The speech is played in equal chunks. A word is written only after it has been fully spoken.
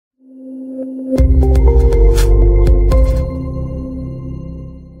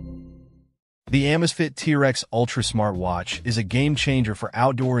Amazfit T-Rex Ultra smartwatch is a game-changer for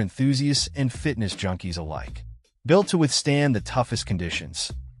outdoor enthusiasts and fitness junkies alike. Built to withstand the toughest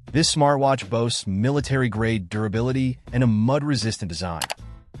conditions, this smartwatch boasts military-grade durability and a mud-resistant design,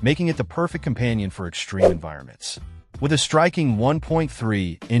 making it the perfect companion for extreme environments. With a striking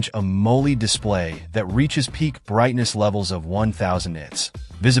 1.3-inch AMOLED display that reaches peak brightness levels of 1000 nits,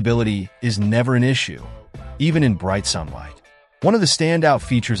 visibility is never an issue, even in bright sunlight. One of the standout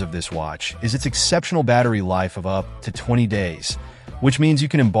features of this watch is its exceptional battery life of up to 20 days, which means you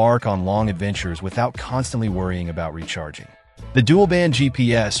can embark on long adventures without constantly worrying about recharging. The dual-band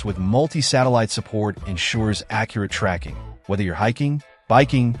GPS with multi-satellite support ensures accurate tracking, whether you're hiking,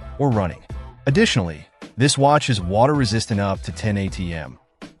 biking, or running. Additionally, this watch is water-resistant up to 10 ATM,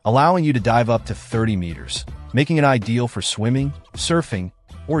 allowing you to dive up to 30 meters, making it ideal for swimming, surfing,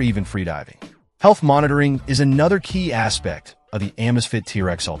 or even freediving. Health monitoring is another key aspect of the Amazfit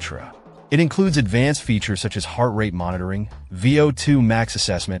T-Rex Ultra. It includes advanced features such as heart rate monitoring, VO2 max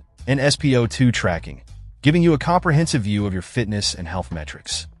assessment, and SpO2 tracking, giving you a comprehensive view of your fitness and health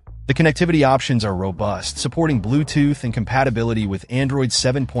metrics. The connectivity options are robust, supporting Bluetooth and compatibility with Android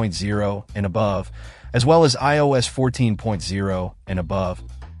 7.0 and above, as well as iOS 14.0 and above,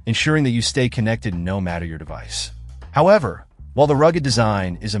 ensuring that you stay connected no matter your device. However, while the rugged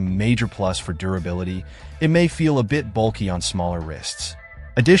design is a major plus for durability, it may feel a bit bulky on smaller wrists.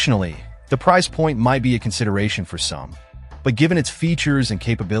 Additionally, the price point might be a consideration for some, but given its features and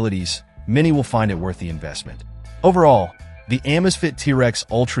capabilities, many will find it worth the investment. Overall, the Amazfit T-Rex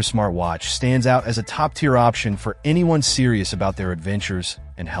Ultra smartwatch stands out as a top-tier option for anyone serious about their adventures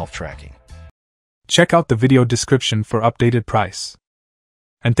and health tracking. Check out the video description for updated price.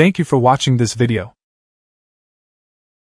 And thank you for watching this video.